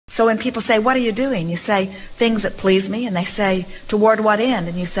So when people say, what are you doing? You say, things that please me. And they say, toward what end?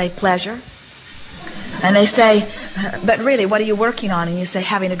 And you say, pleasure. And they say, but really, what are you working on? And you say,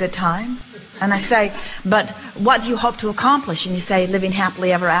 having a good time. And I say, but what do you hope to accomplish? And you say, living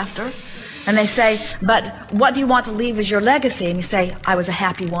happily ever after. And they say, but what do you want to leave as your legacy? And you say, I was a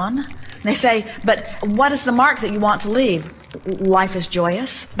happy one. And they say, but what is the mark that you want to leave? Life is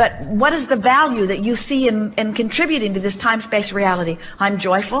joyous. But what is the value that you see in contributing to this time-space reality? I'm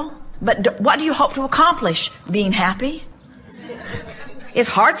joyful. But what do you hope to accomplish? Being happy? It's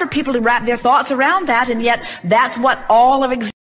hard for people to wrap their thoughts around that, and yet that's what all of existence